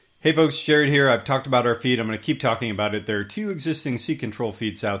Hey folks, Jared here. I've talked about our feed. I'm going to keep talking about it. There are two existing C Control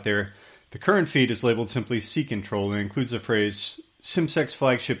feeds out there. The current feed is labeled simply C Control and includes the phrase SimSec's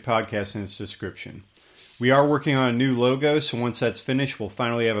flagship podcast in its description. We are working on a new logo, so once that's finished, we'll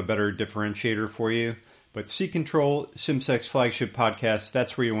finally have a better differentiator for you. But C Control, SimSec's flagship podcast,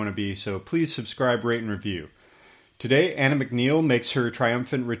 that's where you want to be, so please subscribe, rate, and review. Today, Anna McNeil makes her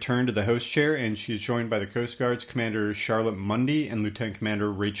triumphant return to the host chair, and she is joined by the Coast Guard's Commander Charlotte Mundy and Lieutenant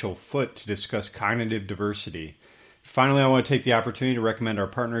Commander Rachel Foote to discuss cognitive diversity. Finally, I want to take the opportunity to recommend our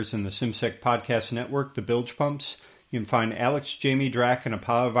partners in the SimSec podcast network, the Bilge Pumps. You can find Alex, Jamie, Drac, and a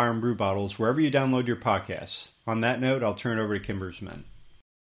pile of Iron Brew bottles wherever you download your podcasts. On that note, I'll turn it over to Kimber's Men.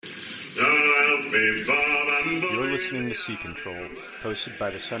 You're listening to Sea Control, hosted by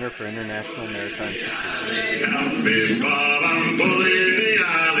the Center for International Maritime Security.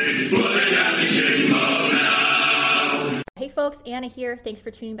 Hey folks, Anna here. Thanks for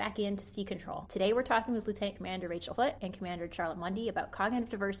tuning back in to Sea Control. Today we're talking with Lieutenant Commander Rachel Foote and Commander Charlotte Mundy about cognitive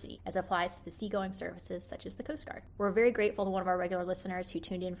diversity as it applies to the seagoing services such as the Coast Guard. We're very grateful to one of our regular listeners who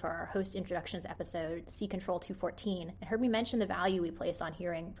tuned in for our host introductions episode, Sea Control 214, and heard me mention the value we place on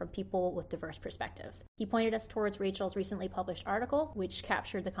hearing from people with diverse perspectives. He pointed us towards Rachel's recently published article, which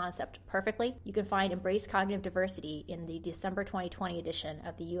captured the concept perfectly. You can find Embrace Cognitive Diversity in the December 2020 edition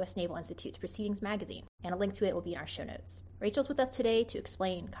of the U.S. Naval Institute's Proceedings magazine, and a link to it will be in our show notes. Rachel's with us today to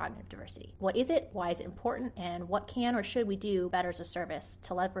explain cognitive diversity. What is it? Why is it important? And what can or should we do better as a service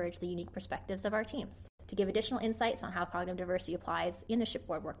to leverage the unique perspectives of our teams? To give additional insights on how cognitive diversity applies in the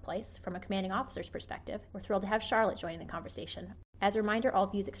shipboard workplace from a commanding officer's perspective, we're thrilled to have Charlotte joining the conversation. As a reminder, all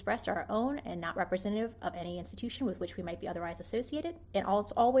views expressed are our own and not representative of any institution with which we might be otherwise associated. And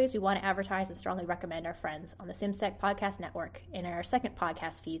as always, we want to advertise and strongly recommend our friends on the SimSec Podcast Network and in our second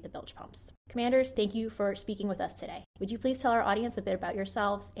podcast feed, the Bilge Pumps. Commanders, thank you for speaking with us today. Would you please tell our audience a bit about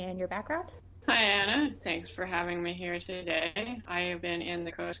yourselves and your background? Hi, Anna. Thanks for having me here today. I have been in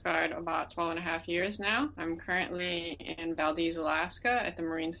the Coast Guard about 12 and a half years now. I'm currently in Valdez, Alaska at the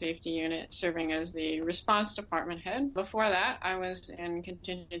Marine Safety Unit, serving as the response department head. Before that, I was in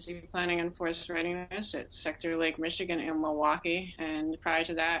contingency planning and force readiness at Sector Lake, Michigan in Milwaukee. And prior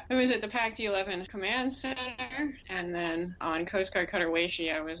to that, I was at the PAC-D11 Command Center. And then on Coast Guard Cutter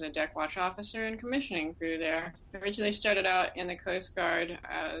Weishi, I was a deck watch officer and commissioning crew there. I originally started out in the Coast Guard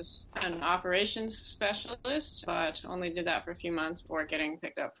as an operations specialist, but only did that for a few months before getting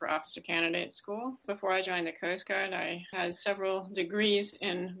picked up for officer candidate school. Before I joined the Coast Guard, I had several degrees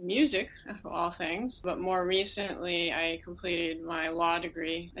in music, of all things, but more recently I completed my law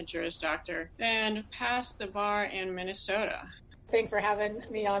degree, a Juris Doctor, and passed the bar in Minnesota. Thanks for having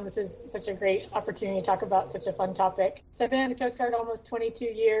me on. This is such a great opportunity to talk about such a fun topic. So I've been in the Coast Guard almost 22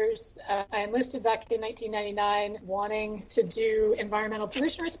 years. I enlisted back in 1999 wanting to do environmental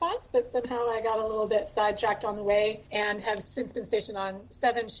pollution response, but somehow I got a little bit sidetracked on the way and have since been stationed on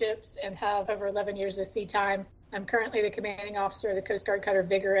 7 ships and have over 11 years of sea time. I'm currently the commanding officer of the Coast Guard Cutter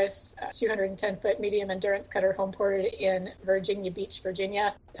Vigorous, a 210-foot medium endurance cutter homeported in Virginia Beach,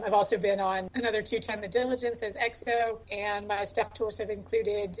 Virginia. I've also been on another 210, the Diligence, as XO, and my staff tours have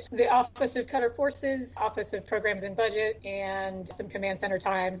included the Office of Cutter Forces, Office of Programs and Budget, and some command center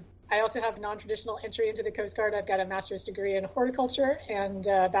time. I also have non-traditional entry into the Coast Guard. I've got a master's degree in horticulture and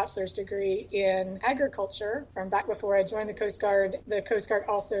a bachelor's degree in agriculture from back before I joined the Coast Guard. The Coast Guard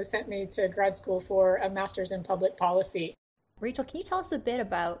also sent me to grad school for a master's in public policy. Rachel, can you tell us a bit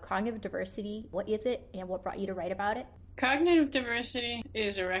about cognitive diversity? What is it and what brought you to write about it? Cognitive diversity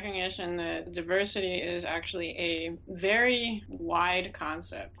is a recognition that diversity is actually a very wide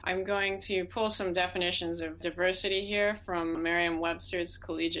concept. I'm going to pull some definitions of diversity here from Merriam-Webster's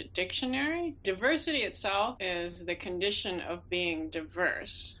Collegiate Dictionary. Diversity itself is the condition of being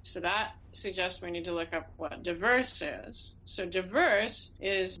diverse. So that suggests we need to look up what diverse is. So diverse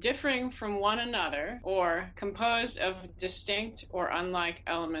is differing from one another or composed of distinct or unlike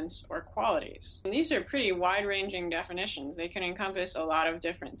elements or qualities. And these are pretty wide-ranging definitions. They can encompass a lot of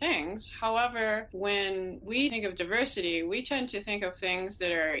different things. However, when we think of diversity, we tend to think of things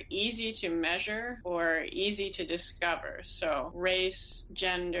that are easy to measure or easy to discover. So race,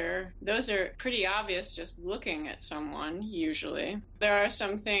 gender, those are pretty obvious just looking at someone, usually. There are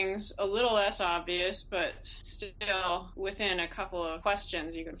some things a little less obvious, but still within a couple of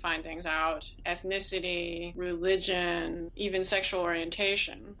questions you can find things out. Ethnicity, religion, even sexual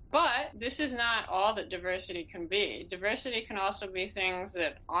orientation. But this is not all that diversity can be. Diversity can also be things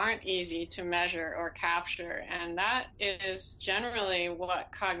that aren't easy to measure or capture, and that is generally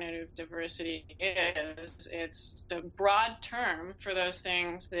what cognitive diversity is. It's a broad term for those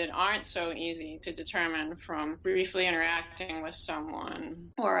things that aren't so easy to determine from briefly interacting with someone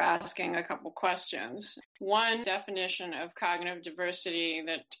someone or asking a couple questions. One definition of cognitive diversity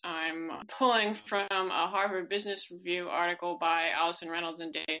that I'm pulling from a Harvard Business Review article by Allison Reynolds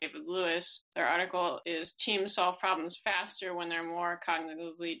and David Lewis. Their article is Teams Solve Problems Faster When They're More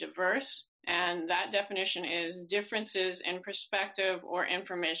Cognitively Diverse. And that definition is differences in perspective or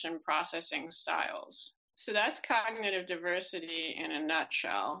information processing styles. So that's cognitive diversity in a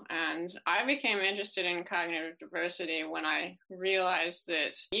nutshell. And I became interested in cognitive diversity when I realized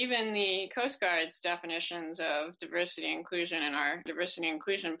that even the Coast Guard's definitions of diversity inclusion and our diversity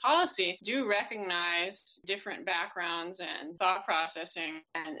inclusion policy do recognize different backgrounds and thought processing.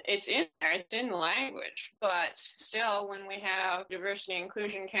 And it's in there, it's in language. But still, when we have diversity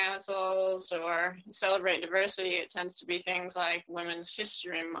inclusion councils or celebrate diversity, it tends to be things like Women's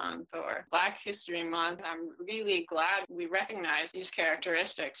History Month or Black History Month. I'm really glad we recognize these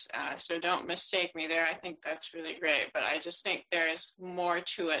characteristics. So don't mistake me there. I think that's really great. But I just think there's more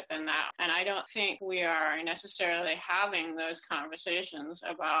to it than that. And I don't think we are necessarily having those conversations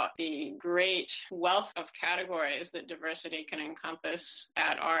about the great wealth of categories that diversity can encompass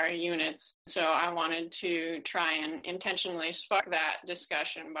at our units. So I wanted to try and intentionally spark that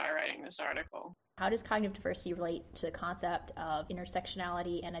discussion by writing this article. How does cognitive diversity relate to the concept of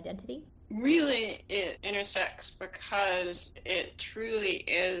intersectionality and identity? Really, it intersects because it truly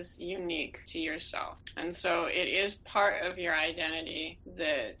is unique to yourself. And so it is part of your identity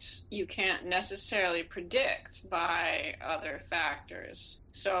that you can't necessarily predict by other factors.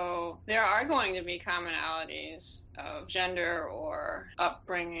 So there are going to be commonalities of gender or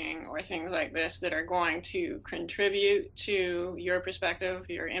upbringing or things like this that are going to contribute to your perspective,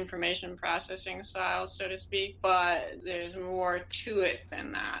 your information processing style, so to speak. But there's more to it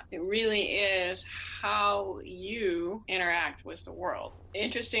than that. It really is how you interact with the world.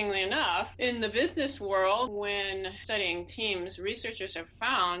 Interestingly enough, in the business world, when studying teams, researchers have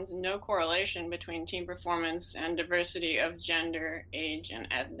found no correlation between team performance and diversity of gender, age, and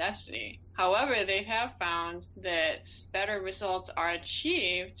ethnicity. However, they have found that better results are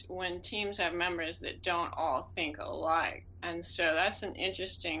achieved when teams have members that don't all think alike. And so that's an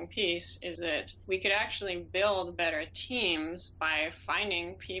interesting piece, is that we could actually build better teams by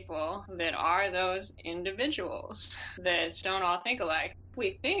finding people that are those individuals that don't all think alike. If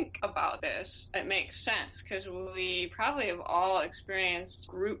we think about this, it makes sense because we probably have all experienced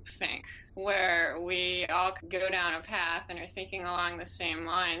groupthink, where we all go down a path and are thinking along the same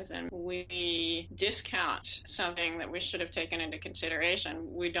lines, and we discount something that we should have taken into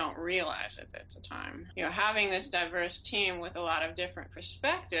consideration. We don't realize it at the time. Having this diverse team with a lot of different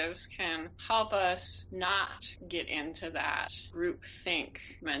perspectives can help us not get into that groupthink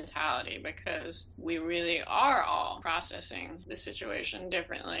mentality, because we really are all processing the situation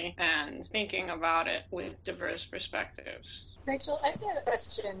differently and thinking about it with diverse perspectives. Rachel, I've got a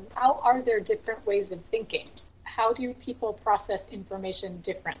question. How are there different ways of thinking? How do people process information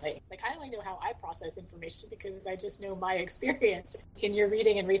differently? I only know how I process information because I just know my experience. In your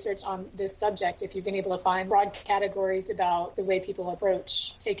reading and research on this subject, if you've been able to find broad categories about the way people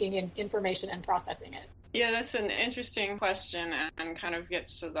approach taking in information and processing it. Yeah, that's an interesting question and kind of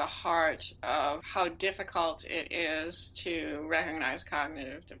gets to the heart of how difficult it is to recognize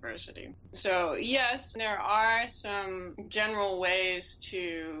cognitive diversity. So yes, there are some general ways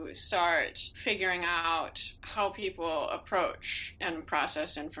to start figuring out how people approach and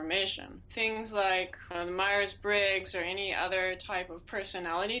process information. Things like the Myers-Briggs or any other type of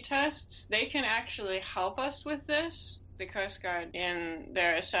personality tests, they can actually help us with this. The Coast Guard, in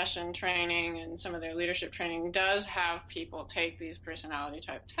their accession training and some of their leadership training, does have people take these personality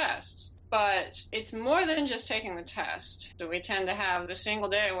type tests. But it's more than just taking the test. So we tend to have the single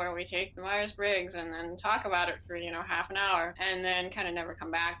day where we take the Myers-Briggs and then talk about it for, half an hour and then kind of never come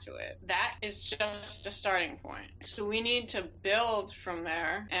back to it. That is just a starting point. So we need to build from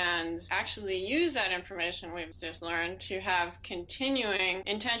there and actually use that information we've just learned to have continuing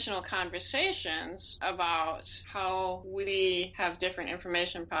intentional conversations about how we have different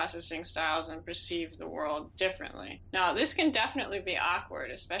information processing styles and perceive the world differently. Now, this can definitely be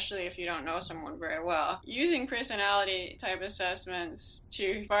awkward, especially if you don't know someone very well. Using personality type assessments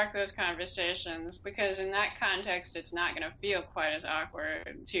to spark those conversations, because in that context it's not going to feel quite as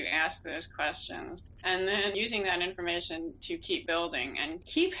awkward to ask those questions. And then using that information to keep building and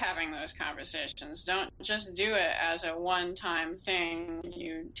keep having those conversations. Don't just do it as a one-time thing.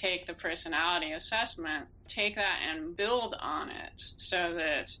 You take the personality assessment, take that and build on it so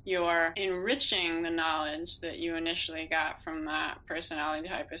that you're enriching the knowledge that you initially got from that personality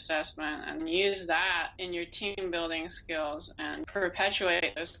type assessment, and use that in your team building skills and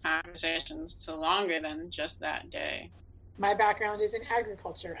perpetuate those conversations to longer than just that day. My background is in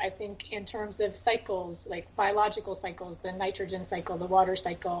agriculture. I think in terms of cycles, like biological cycles, the nitrogen cycle, the water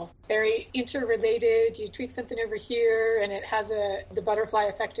cycle, very interrelated. You tweak something over here and it has the butterfly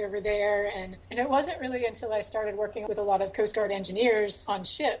effect over there. And it wasn't really until I started working with a lot of Coast Guard engineers on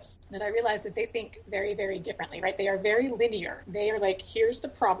ships that I realized that they think very, very differently, right? They are very linear. They are like, here's the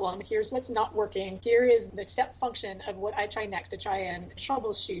problem, here's what's not working, here is the step function of what I try next to try and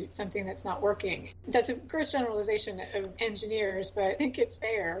troubleshoot something that's not working. That's a gross generalization of engineers, but I think it's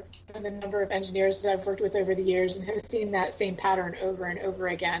fair given the number of engineers that I've worked with over the years and have seen that same pattern over and over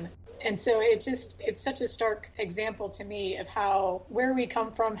again. And so it's such a stark example to me of how where we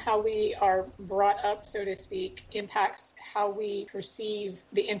come from, how we are brought up, so to speak, impacts how we perceive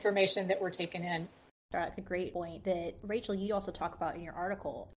the information that we're taking in. That's a great point that, Rachel, you also talk about in your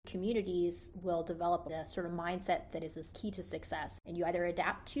article. Communities will develop a sort of mindset that is a key to success. And you either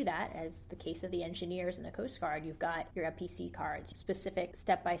adapt to that, as the case of the engineers and the Coast Guard, you've got your FPC cards, specific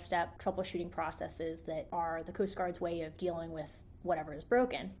step-by-step troubleshooting processes that are the Coast Guard's way of dealing with whatever is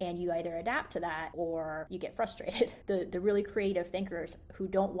broken, and you either adapt to that or you get frustrated. The really creative thinkers who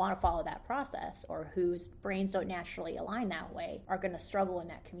don't want to follow that process or whose brains don't naturally align that way are going to struggle in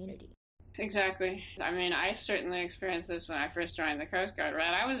that community. Exactly. I mean, I certainly experienced this when I first joined the Coast Guard,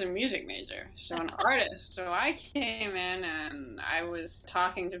 right? I was a music major, so an artist. So I came in and I was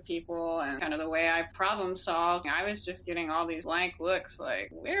talking to people and kind of the way I problem solved, I was just getting all these blank looks like,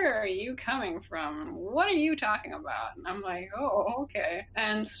 where are you coming from? What are you talking about? And I'm like, oh, okay.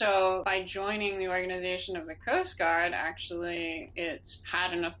 And so by joining the organization of the Coast Guard, actually, it's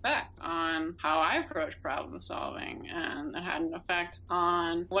had an effect on how I approach problem solving, and it had an effect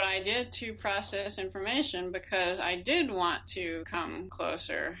on what I did to process information, because I did want to come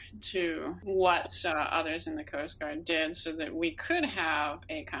closer to what others in the Coast Guard did so that we could have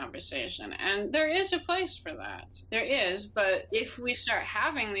a conversation. And there is a place for that. There is, but if we start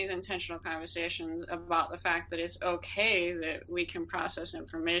having these intentional conversations about the fact that it's okay that we can process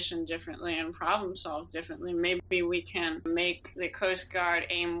information differently and problem solve differently, maybe we can make the Coast Guard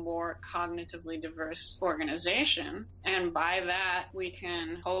a more cognitively diverse organization. And by that, we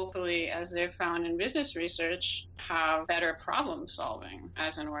can hopefully, as they've found in business research, have better problem solving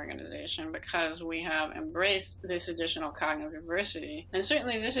as an organization because we have embraced this additional cognitive diversity. And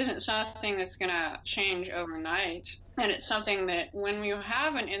certainly this isn't something that's going to change overnight. And it's something that when you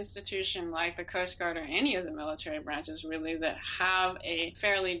have an institution like the Coast Guard or any of the military branches really that have a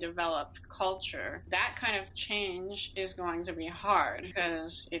fairly developed culture, that kind of change is going to be hard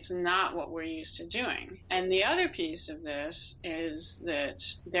because it's not what we're used to doing. And the other piece of this is that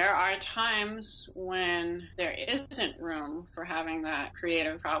there are times when there isn't room for having that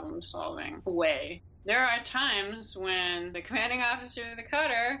creative problem solving way. There are times when the commanding officer of the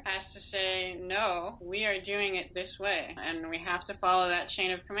cutter has to say, no, we are doing it this way. And we have to follow that chain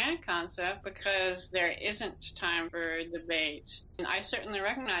of command concept because there isn't time for debate. And I certainly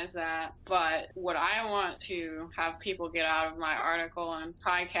recognize that. But what I want to have people get out of my article and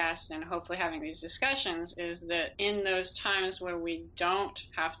podcast and hopefully having these discussions is that in those times where we don't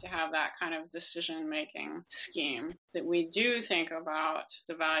have to have that kind of decision-making scheme, that we do think about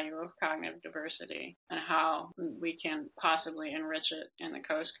the value of cognitive diversity and how we can possibly enrich it in the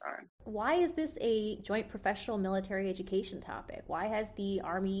Coast Guard. Why is this a joint professional military education topic? Why has the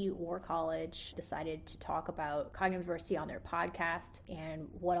Army War College decided to talk about cognitive diversity on their podcast? And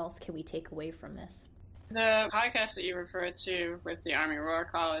what else can we take away from this? The podcast that you referred to with the Army War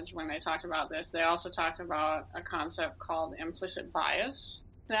College, when they talked about this, they also talked about a concept called implicit bias.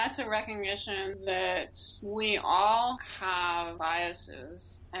 That's a recognition that we all have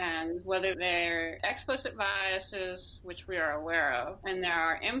biases, and whether they're explicit biases, which we are aware of, and there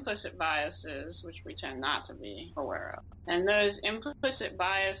are implicit biases, which we tend not to be aware of. And those implicit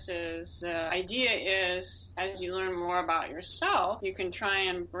biases, the idea is, as you learn more about yourself, you can try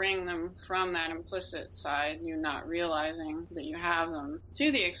and bring them from that implicit side, you not realizing that you have them,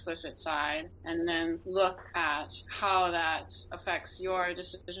 to the explicit side, and then look at how that affects your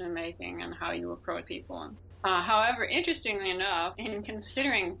decision-making and how you approach people. However, interestingly enough, in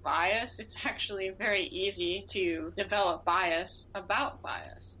considering bias, it's actually very easy to develop bias about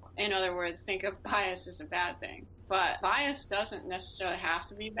bias. In other words, think of bias as a bad thing. But bias doesn't necessarily have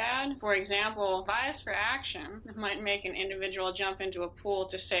to be bad. For example, bias for action might make an individual jump into a pool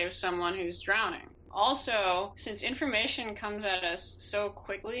to save someone who's drowning. Also, since information comes at us so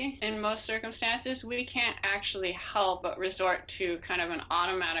quickly in most circumstances, we can't actually help but resort to kind of an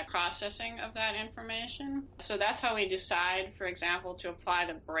automatic processing of that information. So that's how we decide, for example, to apply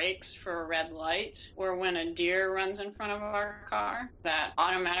the brakes for a red light or when a deer runs in front of our car. That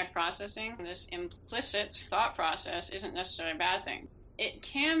automatic processing, this implicit thought process, isn't necessarily a bad thing. It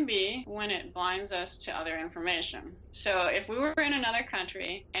can be when it blinds us to other information. So if we were in another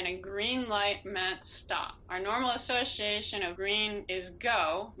country and a green light meant stop, our normal association of green is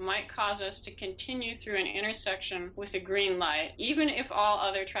go might cause us to continue through an intersection with a green light, even if all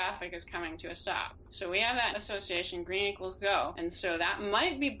other traffic is coming to a stop. So we have that association, green equals go. And so that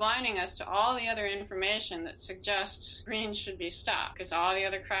might be blinding us to all the other information that suggests green should be stopped because all the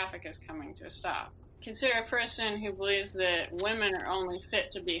other traffic is coming to a stop. Consider a person who believes that women are only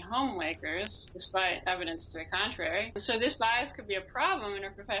fit to be homemakers, despite evidence to the contrary. So this bias could be a problem in a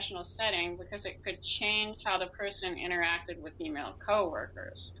professional setting because it could change how the person interacted with female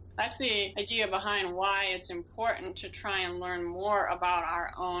coworkers. That's the idea behind why it's important to try and learn more about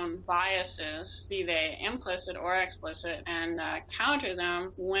our own biases, be they implicit or explicit, and counter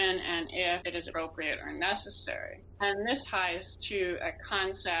them when and if it is appropriate or necessary. And this ties to a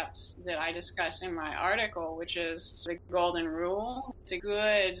concept that I discuss in my article, which is the golden rule. It's a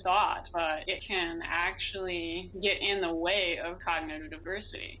good thought, but it can actually get in the way of cognitive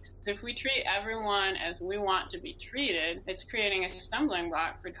diversity. If we treat everyone as we want to be treated, it's creating a stumbling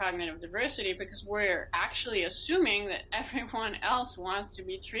block for cognitive diversity because we're actually assuming that everyone else wants to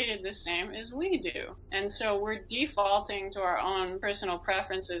be treated the same as we do. And so we're defaulting to our own personal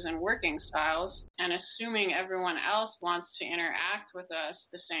preferences and working styles and assuming everyone else wants to interact with us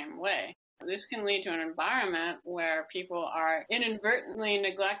the same way. This can lead to an environment where people are inadvertently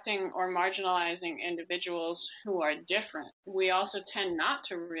neglecting or marginalizing individuals who are different. We also tend not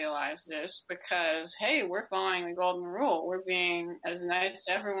to realize this because, hey, we're following the golden rule. We're being as nice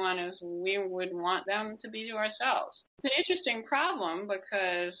to everyone as we would want them to be to ourselves. It's an interesting problem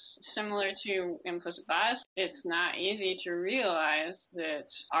because, similar to implicit bias, it's not easy to realize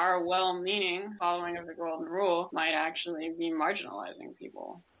that our well-meaning following of the golden rule might actually be marginalizing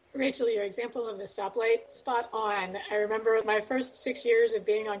people. Rachel, your example of the stoplight, spot on. I remember my first 6 years of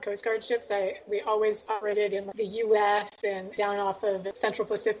being on Coast Guard ships, we always operated in the U.S. and down off of Central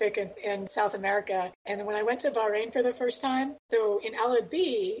Pacific and South America. And when I went to Bahrain for the first time, so in Ala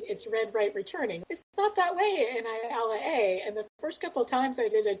B, it's red, right, returning. It's not that way in Ala A. And the first couple of times I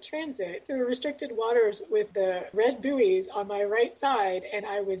did a transit through restricted waters with the red buoys on my right side, and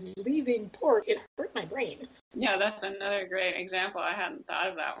I was leaving port, it hurt my brain. Yeah, that's another great example. I hadn't thought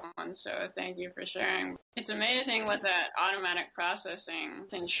of that one, so thank you for sharing. It's amazing what that automatic processing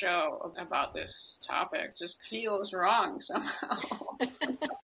can show about this topic. It just feels wrong somehow.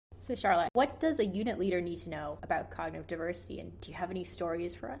 So Charlotte, what does a unit leader need to know about cognitive diversity, and do you have any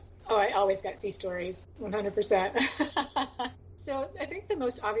stories for us? Oh, I always got C stories, 100%. So I think the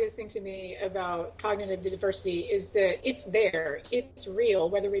most obvious thing to me about cognitive diversity is that it's there, it's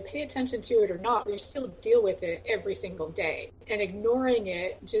real. Whether we pay attention to it or not, we still deal with it every single day. And ignoring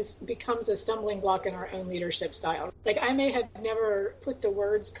it just becomes a stumbling block in our own leadership style. Like, I may have never put the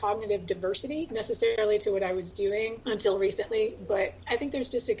words cognitive diversity necessarily to what I was doing until recently, but I think there's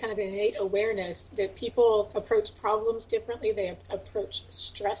just a kind of innate awareness that people approach problems differently, they approach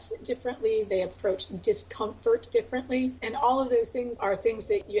stress differently, they approach discomfort differently, and all of those things are things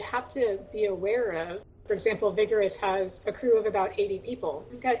that you have to be aware of. For example, Vigorous has a crew of about 80 people.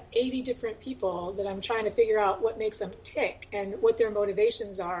 I've got 80 different people that I'm trying to figure out what makes them tick and what their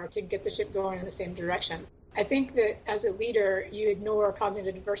motivations are to get the ship going in the same direction. I think that as a leader, you ignore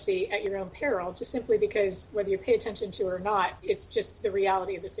cognitive diversity at your own peril, just simply because whether you pay attention to it or not, it's just the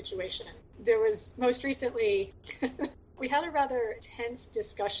reality of the situation. There was most recently, we had a rather tense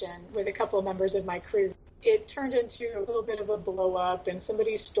discussion with a couple of members of my crew. It turned into a little bit of a blow up and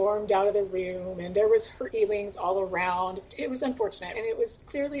somebody stormed out of the room and there was hurt feelings all around. It was unfortunate and it was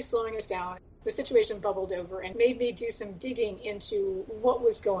clearly slowing us down. The situation bubbled over and made me do some digging into what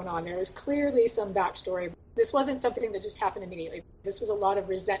was going on. There was clearly some backstory. This wasn't something that just happened immediately. This was a lot of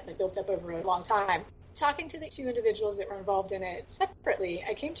resentment built up over a long time. Talking to the two individuals that were involved in it separately,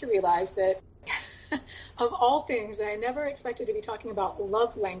 I came to realize that of all things, I never expected to be talking about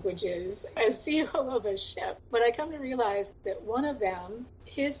love languages as CEO of a ship. But I come to realize that one of them,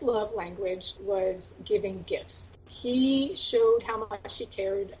 his love language was giving gifts. He showed how much he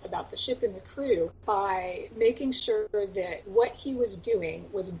cared about the ship and the crew by making sure that what he was doing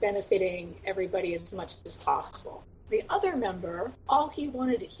was benefiting everybody as much as possible. The other member, all he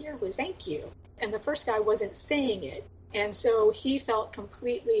wanted to hear was thank you. And the first guy wasn't saying it. And so he felt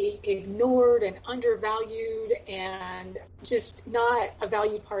completely ignored and undervalued and just not a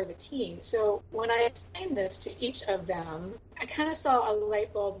valued part of the team. So when I explained this to each of them, I kind of saw a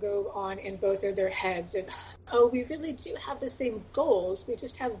light bulb go on in both of their heads. And, oh, we really do have the same goals. We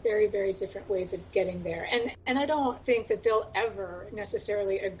just have very, very different ways of getting there. And I don't think that they'll ever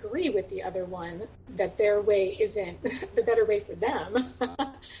necessarily agree with the other one, that their way isn't the better way for them.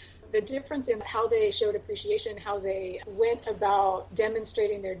 The difference in how they showed appreciation, how they went about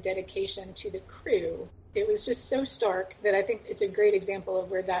demonstrating their dedication to the crew, it was just so stark that I think it's a great example of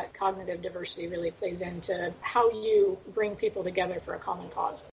where that cognitive diversity really plays into how you bring people together for a common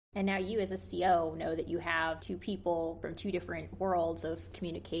cause. And now you as a CO know that you have two people from two different worlds of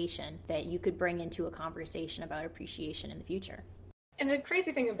communication that you could bring into a conversation about appreciation in the future. And the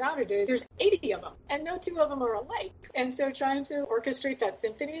crazy thing about it is there's 80 of them and no two of them are alike. And so trying to orchestrate that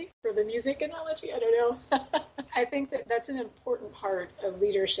symphony, for the music analogy, I don't know. I think that that's an important part of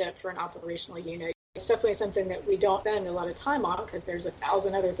leadership for an operational unit. It's definitely something that we don't spend a lot of time on because there's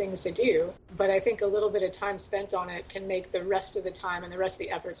 1,000 other things to do. But I think a little bit of time spent on it can make the rest of the time and the rest of the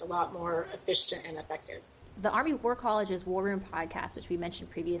efforts a lot more efficient and effective. The Army War College's War Room podcast, which we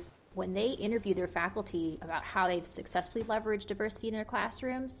mentioned previously, when they interview their faculty about how they've successfully leveraged diversity in their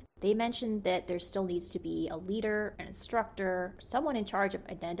classrooms, they mentioned that there still needs to be a leader, an instructor, someone in charge of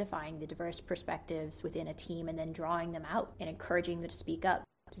identifying the diverse perspectives within a team and then drawing them out and encouraging them to speak up.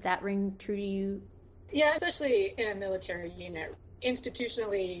 Does that ring true to you? Yeah, especially in a military unit.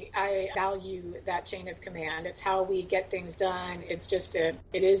 Institutionally, I value that chain of command. It's how we get things done. It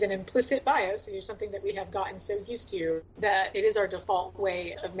is an implicit bias. It's something that we have gotten so used to that it is our default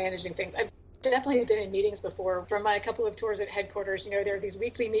way of managing things. I've definitely been in meetings before. From my couple of tours at headquarters, there are these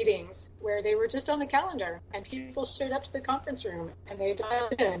weekly meetings where they were just on the calendar and people showed up to the conference room and they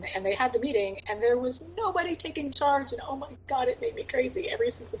dialed in and they had the meeting and there was nobody taking charge. And oh my God, it made me crazy every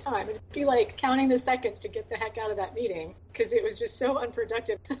single time. And it'd be like counting the seconds to get the heck out of that meeting because it was just so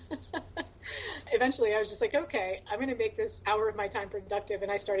unproductive. Eventually, I was just like, okay, I'm going to make this hour of my time productive.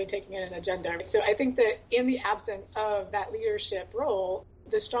 And I started taking in an agenda. So I think that in the absence of that leadership role,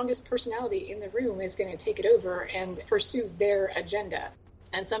 the strongest personality in the room is going to take it over and pursue their agenda.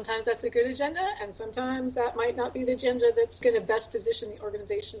 And sometimes that's a good agenda, and sometimes that might not be the agenda that's going to best position the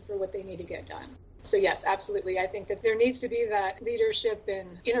organization for what they need to get done. So yes, absolutely. I think that there needs to be that leadership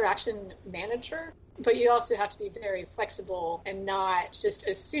and interaction manager, but you also have to be very flexible and not just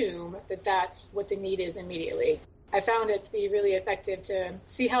assume that that's what the need is immediately. I found it to be really effective to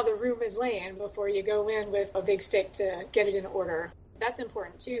see how the room is laying before you go in with a big stick to get it in order. That's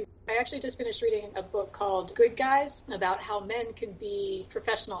important too. I actually just finished reading a book called Good Guys about how men can be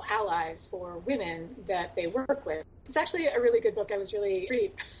professional allies for women that they work with. It's actually a really good book. I was really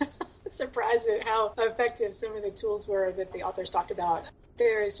pretty surprised at how effective some of the tools were that the authors talked about.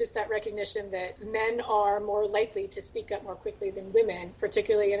 There is just that recognition that men are more likely to speak up more quickly than women,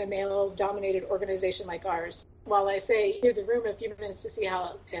 particularly in a male-dominated organization like ours. While I say give the room a few minutes to see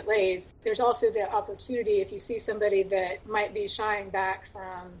how it lays, there's also the opportunity if you see somebody that might be shying back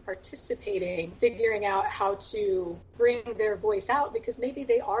from participating, figuring out how to bring their voice out because maybe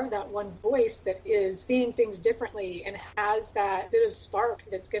they are that one voice that is seeing things differently and has that bit of spark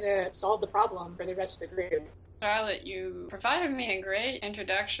that's going to solve the problem for the rest of the group. Charlotte, you provided me a great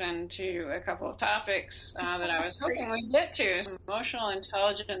introduction to a couple of topics that I was hoping we'd get to, emotional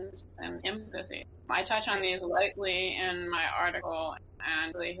intelligence and empathy. I touch on these lightly in my article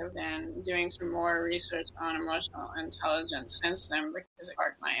and really have been doing some more research on emotional intelligence since then because it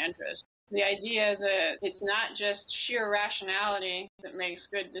sparked my interest. The idea that it's not just sheer rationality that makes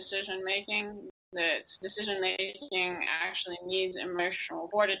good decision-making, that decision-making actually needs emotional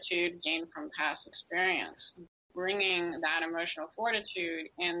fortitude gained from past experience. Bringing that emotional fortitude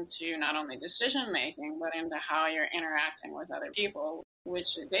into not only decision-making, but into how you're interacting with other people,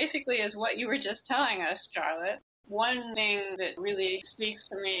 which basically is what you were just telling us, Charlotte. One thing that really speaks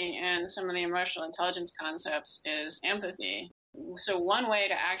to me in some of the emotional intelligence concepts is empathy. So one way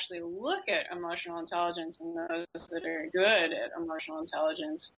to actually look at emotional intelligence and those that are good at emotional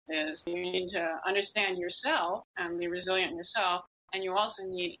intelligence is you need to understand yourself and be resilient yourself, and you also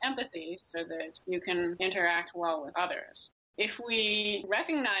need empathy so that you can interact well with others. If we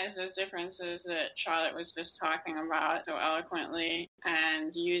recognize those differences that Charlotte was just talking about so eloquently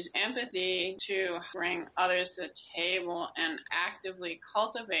and use empathy to bring others to the table and actively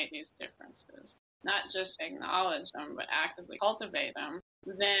cultivate these differences, not just acknowledge them, but actively cultivate them,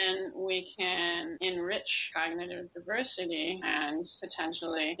 then we can enrich cognitive diversity and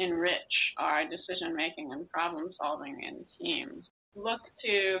potentially enrich our decision-making and problem-solving in teams. look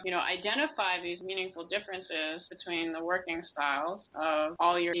to, identify these meaningful differences between the working styles of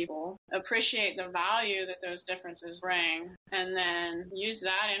all your people, appreciate the value that those differences bring, and then use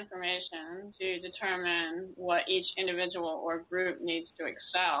that information to determine what each individual or group needs to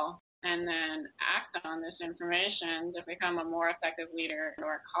excel, and then act on this information to become a more effective leader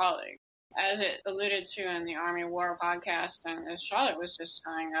or colleague. As it alluded to in the Army War podcast, and as Charlotte was just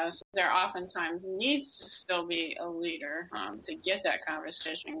telling us, there oftentimes needs to still be a leader to get that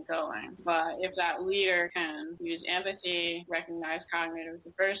conversation going. But if that leader can use empathy, recognize cognitive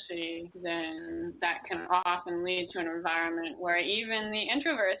diversity, then that can often lead to an environment where even the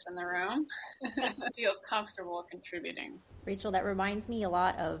introverts in the room feel comfortable contributing. Rachel, that reminds me a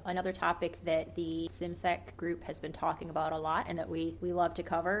lot of another topic that the CIMSEC group has been talking about a lot and that we love to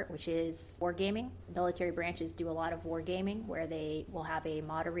cover, which is wargaming. Military branches do a lot of wargaming where they will have a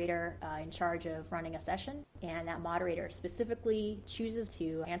moderator in charge of running a session, and that moderator specifically chooses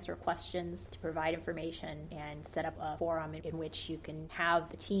to answer questions, to provide information, and set up a forum in which you can have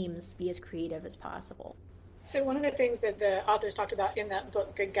the teams be as creative as possible. So one of the things that the authors talked about in that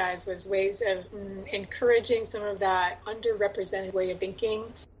book, Good Guys, was ways of encouraging some of that underrepresented way of thinking,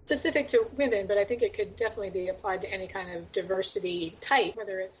 specific to women, but I think it could definitely be applied to any kind of diversity type,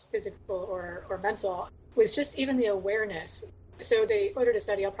 whether it's physical or mental, was just even the awareness. So they quoted a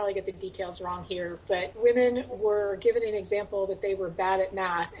study, I'll probably get the details wrong here, but women were given an example that they were bad at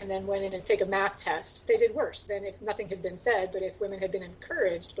math and then went in and take a math test. They did worse than if nothing had been said, but if women had been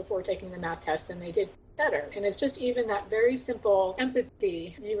encouraged before taking the math test, then they did better. And it's just even that very simple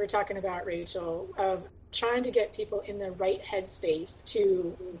empathy you were talking about, Rachel, of trying to get people in the right headspace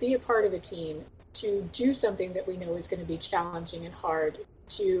to be a part of a team, to do something that we know is going to be challenging and hard,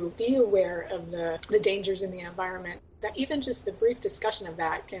 to be aware of the dangers in the environment. That even just the brief discussion of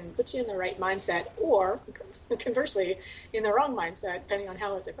that can put you in the right mindset, or conversely, in the wrong mindset, depending on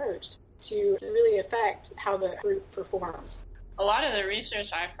how it's approached, to really affect how the group performs. A lot of the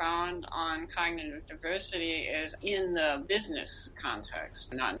research I found on cognitive diversity is in the business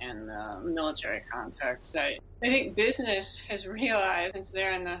context, not in the military context. I think business has realized, since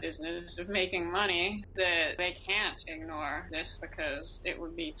they're in the business of making money, that they can't ignore this because it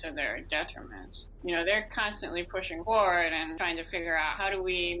would be to their detriment. They're constantly pushing forward and trying to figure out, how do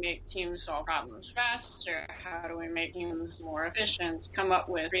we make teams solve problems faster? How do we make teams more efficient? Come up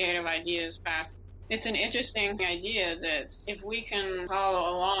with creative ideas faster. It's an interesting idea that if we can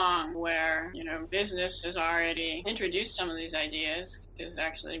follow along where, business has already introduced some of these ideas, because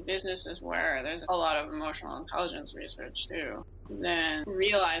actually business is where there's a lot of emotional intelligence research too, then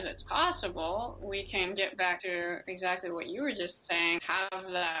realize it's possible, we can get back to exactly what you were just saying,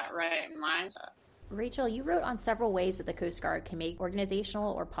 have that right mindset. Rachel, you wrote on several ways that the Coast Guard can make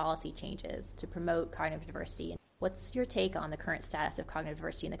organizational or policy changes to promote cognitive diversity. What's your take on the current status of cognitive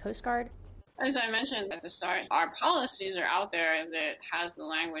diversity in the Coast Guard? As I mentioned at the start, our policies are out there that has the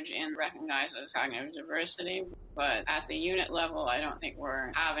language in recognizes cognitive diversity, but at the unit level, I don't think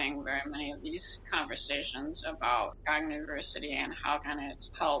we're having very many of these conversations about cognitive diversity and how can it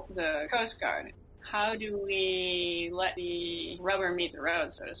help the Coast Guard. How do we let the rubber meet the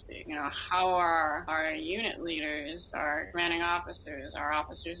road, so to speak? How are our unit leaders, our commanding officers, our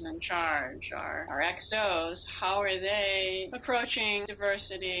officers in charge, our XOs, how are they approaching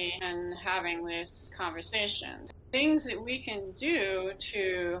diversity and having this conversation? Things that we can do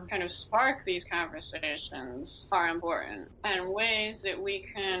to kind of spark these conversations are important, and ways that we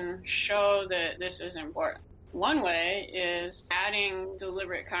can show that this is important. One way is adding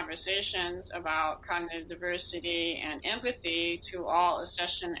deliberate conversations about cognitive diversity and empathy to all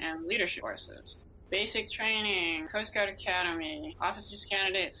accession and leadership courses. Basic training, Coast Guard Academy, Officers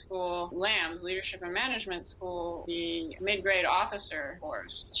Candidate School, LAMS, Leadership and Management School, the mid-grade officer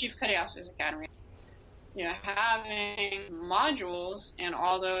course, Chief Petty Officers Academy. Having modules in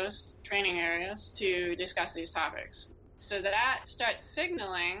all those training areas to discuss these topics. So that starts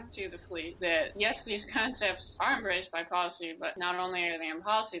signaling to the fleet that, yes, these concepts are embraced by policy, but not only are they in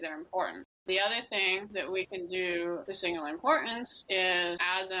policy, they're important. The other thing that we can do to signal importance is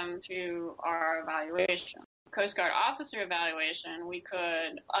add them to our evaluation. Coast Guard officer evaluation, we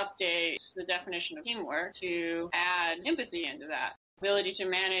could update the definition of teamwork to add empathy into that. Ability to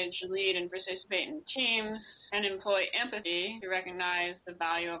manage, lead, and participate in teams, and employ empathy to recognize the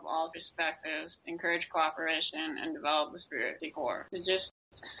value of all perspectives, encourage cooperation, and develop the spirit of the Corps. To just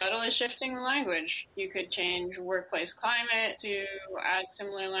subtly shifting the language. You could change workplace climate to add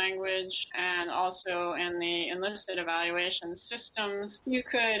similar language, and also in the enlisted evaluation systems, you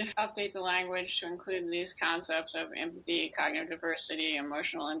could update the language to include these concepts of empathy, cognitive diversity,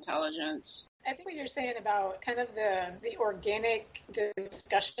 emotional intelligence. I think what you're saying about kind of the organic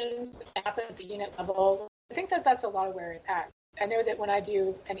discussions that happen at the unit level, I think that that's a lot of where it's at. I know that when I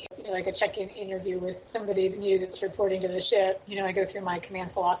do a check-in interview with somebody new that's reporting to the ship, I go through my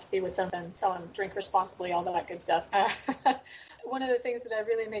command philosophy with them and tell them drink responsibly, all that good stuff. One of the things that I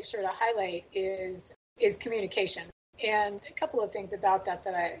really make sure to highlight is communication. And a couple of things about that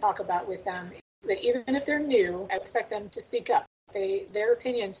I talk about with them, that even if they're new, I expect them to speak up. Their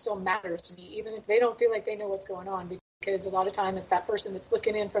opinion still matters to me, even if they don't feel like they know what's going on. Because a lot of time it's that person that's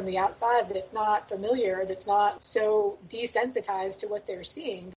looking in from the outside that's not familiar, that's not so desensitized to what they're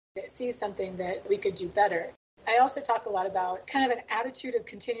seeing, that sees something that we could do better. I also talk a lot about kind of an attitude of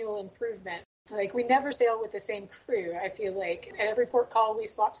continual improvement. Like, we never sail with the same crew. I feel like at every port call, we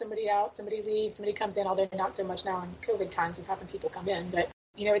swap somebody out, somebody leaves, somebody comes in, although not so much now in COVID times with having people come in. But,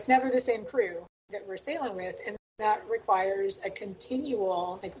 it's never the same crew that we're sailing with. And that requires a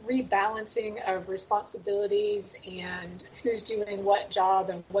continual rebalancing of responsibilities and who's doing what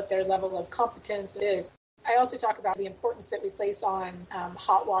job and what their level of competence is. I also talk about the importance that we place on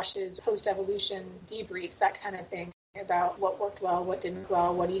hot washes, post-evolution debriefs, that kind of thing, about what worked well, what didn't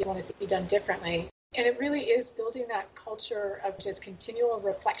well, what do you want to see done differently. And it really is building that culture of just continual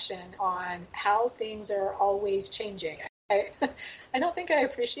reflection on how things are always changing. I don't think I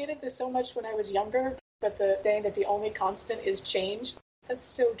appreciated this so much when I was younger, but the saying that the only constant is change, that's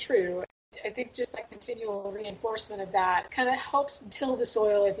so true. I think just that continual reinforcement of that kind of helps till the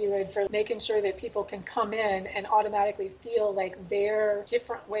soil, if you would, for making sure that people can come in and automatically feel like their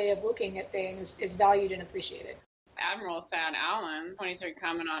different way of looking at things is valued and appreciated. Admiral Thad Allen, 23rd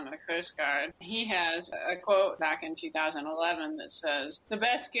Commandant of the Coast Guard, he has a quote back in 2011 that says, "The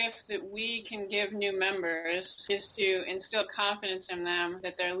best gift that we can give new members is to instill confidence in them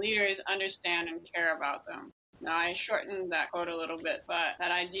that their leaders understand and care about them." Now, I shortened that quote a little bit, but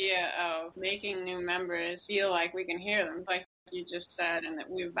that idea of making new members feel like we can hear them, like you just said, and that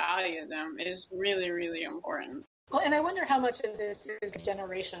we value them is really, really important. Well, and I wonder how much of this is a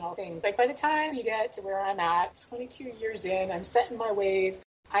generational thing. Like, by the time you get to where I'm at, 22 years in, I'm set in my ways.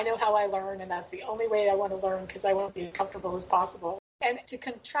 I know how I learn, and that's the only way I want to learn because I want to be as comfortable as possible. And to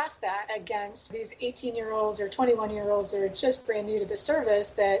contrast that against these 18-year-olds or 21-year-olds that are just brand new to the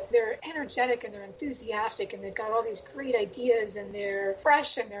service, that they're energetic and they're enthusiastic and they've got all these great ideas and they're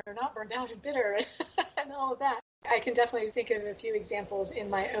fresh and they're not burned out and bitter and all of that. I can definitely think of a few examples in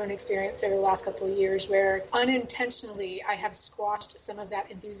my own experience over the last couple of years where unintentionally I have squashed some of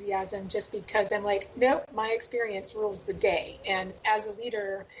that enthusiasm just because I'm like, nope, my experience rules the day. And as a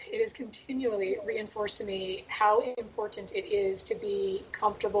leader, it is continually reinforced to me how important it is to be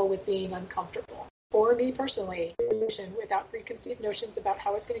comfortable with being uncomfortable. For me personally, without preconceived notions about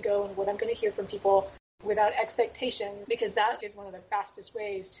how it's going to go and what I'm going to hear from people, without expectation, because that is one of the fastest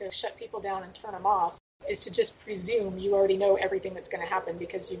ways to shut people down and turn them off, is to just presume you already know everything that's going to happen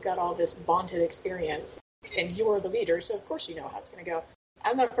because you've got all this vaunted experience and you're the leader, so of course you know how it's going to go.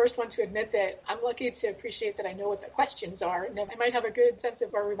 I'm the first one to admit that I'm lucky to appreciate that I know what the questions are, and I might have a good sense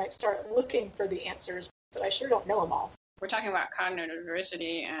of where we might start looking for the answers, but I sure don't know them all. We're talking about cognitive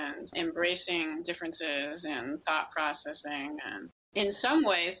diversity and embracing differences in thought processing, and in some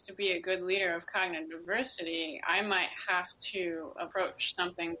ways, to be a good leader of cognitive diversity, I might have to approach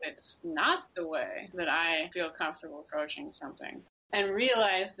something that's not the way that I feel comfortable approaching something. And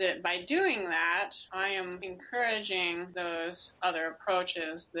realize that by doing that, I am encouraging those other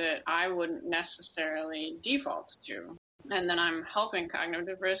approaches that I wouldn't necessarily default to. And then I'm helping cognitive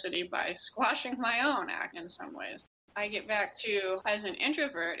diversity by squashing my own act in some ways. I get back to, as an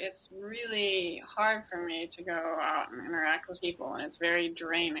introvert, it's really hard for me to go out and interact with people, and it's very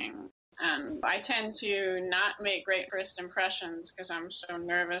draining. And I tend to not make great first impressions because I'm so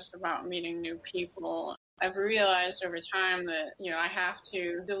nervous about meeting new people. I've realized over time that, I have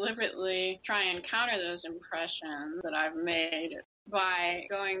to deliberately try and counter those impressions that I've made by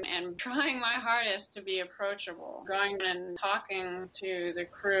going and trying my hardest to be approachable, going and talking to the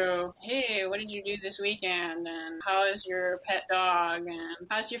crew. Hey, what did you do this weekend? And how is your pet dog? And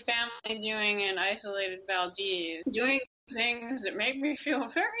how's your family doing in isolated Valdez? Doing things that make me feel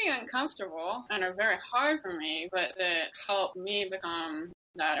very uncomfortable and are very hard for me, but that help me become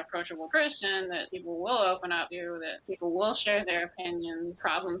that approachable person that people will open up to, that people will share their opinions,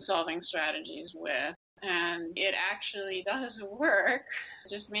 problem-solving strategies with. and it actually does work. It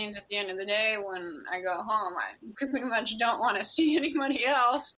just means at the end of the day, when I go home, I pretty much don't want to see anybody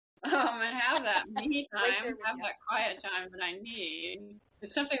else and have that me time, have that quiet time that I need.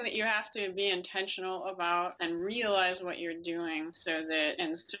 It's something that you have to be intentional about and realize what you're doing so that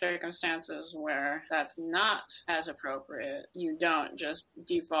in circumstances where that's not as appropriate, you don't just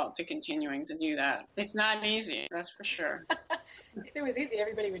default to continuing to do that. It's not easy, that's for sure. If it was easy,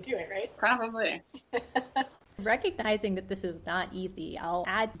 everybody would do it, right? Probably. Recognizing that this is not easy, I'll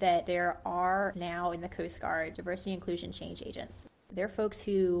add that there are now in the Coast Guard diversity inclusion change agents. They're folks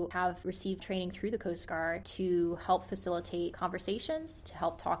who have received training through the Coast Guard to help facilitate conversations, to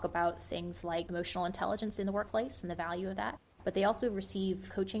help talk about things like emotional intelligence in the workplace and the value of that. But they also receive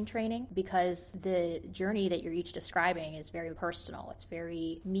coaching training because the journey that you're each describing is very personal. It's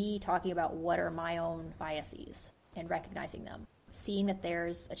very me talking about what are my own biases and recognizing them. Seeing that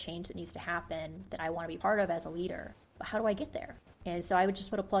there's a change that needs to happen that I want to be part of as a leader. But how do I get there? And so I would just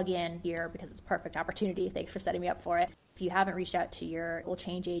put a plug in here because it's a perfect opportunity. Thanks for setting me up for it. If you haven't reached out to your local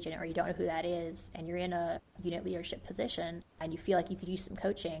change agent or you don't know who that is and you're in a unit leadership position and you feel like you could use some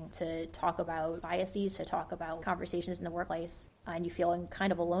coaching to talk about biases, to talk about conversations in the workplace, and you feel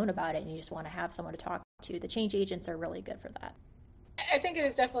kind of alone about it and you just want to have someone to talk to, the change agents are really good for that. I think it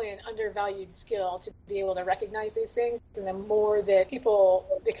is definitely an undervalued skill to be able to recognize these things. And the more that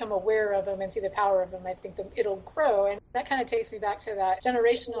people become aware of them and see the power of them, I think it'll grow. And that kind of takes me back to that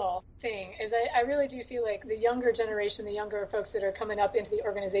generational thing, is I really do feel like the younger generation, the younger folks that are coming up into the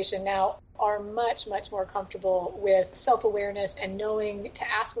organization now are much, much more comfortable with self-awareness and knowing to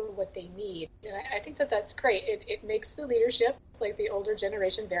ask for what they need. And I think that that's great. It makes the leadership, like the older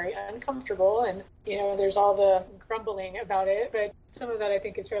generation, very uncomfortable. And, there's all the grumbling about it, but some of that I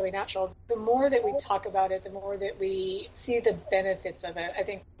think is fairly natural. The more that we talk about it, the more that we see the benefits of it, I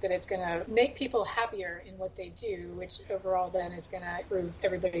think that it's going to make people happier in what they do, which overall then is going to improve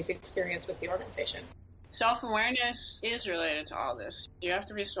everybody's experience with the organization. Self-awareness is related to all this. You have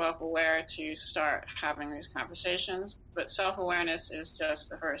to be self-aware to start having these conversations, but self-awareness is just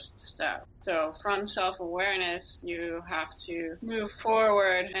the first step. So from self-awareness, you have to move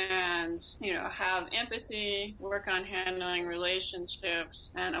forward and, have empathy, work on handling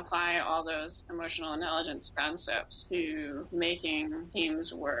relationships, and apply all those emotional intelligence concepts to making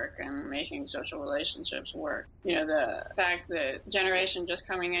teams work and making social relationships work. The fact that generation just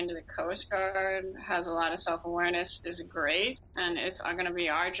coming into the Coast Guard has a lot of self-awareness is great, and it's going to be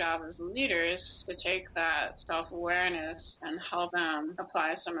our job as leaders to take that self-awareness and help them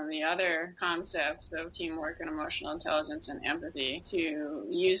apply some of the other concepts of teamwork and emotional intelligence and empathy to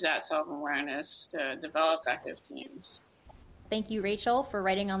use that self-awareness to develop effective teams. Thank you, Rachel, for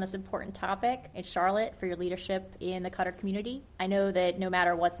writing on this important topic, and Charlotte for your leadership in the Cutter community. I know that no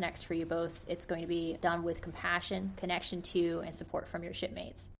matter what's next for you both, it's going to be done with compassion, connection to, and support from your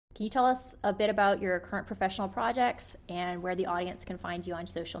shipmates. Can you tell us a bit about your current professional projects and where the audience can find you on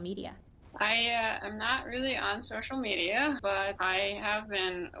social media? I am not really on social media, but I have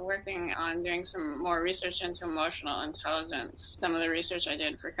been working on doing some more research into emotional intelligence. Some of the research I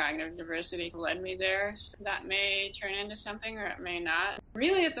did for cognitive diversity led me there. So that may turn into something or it may not.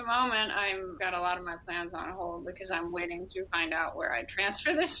 Really, at the moment, I've got a lot of my plans on hold because I'm waiting to find out where I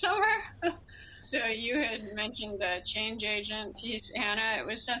transfer this summer. So you had mentioned the change agent piece, Anna. It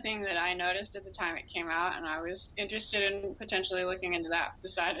was something that I noticed at the time it came out, and I was interested in potentially looking into that.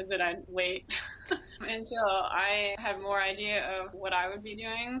 Decided that I'd wait until I have more idea of what I would be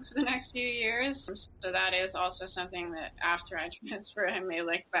doing for the next few years. So that is also something that after I transfer, I may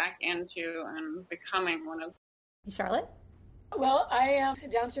look back into and becoming one of. Charlotte? Well, I am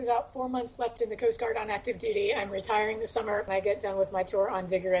down to about 4 months left in the Coast Guard on active duty. I'm retiring this summer and I get done with my tour on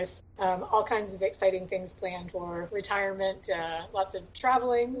Vigorous. All kinds of exciting things planned for retirement, lots of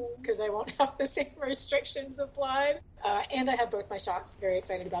traveling because I won't have the same restrictions applied. And I have both my shots, very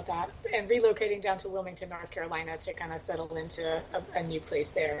excited about that. And relocating down to Wilmington, North Carolina to kind of settle into a new place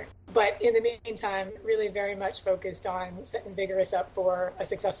there. But in the meantime, really very much focused on setting Vigorous up for a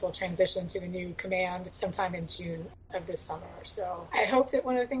successful transition to the new command sometime in June of this summer. So I hope that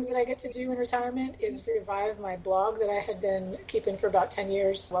one of the things that I get to do in retirement is revive my blog that I had been keeping for about 10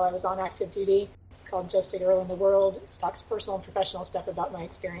 years while I was on active duty. It's called Just a Girl in the World. It talks personal and professional stuff about my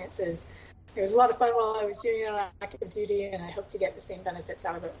experiences. It was a lot of fun while I was doing it on active duty, and I hope to get the same benefits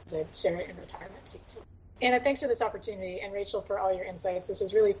out of it as I share it in retirement too. So, Anna, thanks for this opportunity, and Rachel for all your insights. This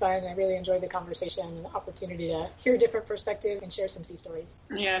was really fun. I really enjoyed the conversation and the opportunity to hear a different perspective and share some sea stories.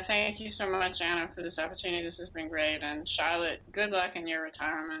 Yeah, thank you so much, Anna, for this opportunity. This has been great. And Charlotte, good luck in your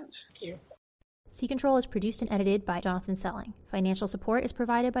retirement. Thank you. Sea Control is produced and edited by Jonathan Selling. Financial support is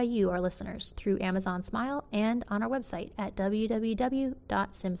provided by you, our listeners, through Amazon Smile and on our website at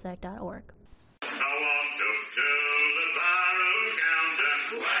www.simsec.org.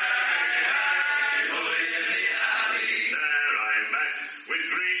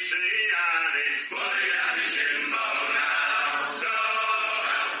 With greasy Annie,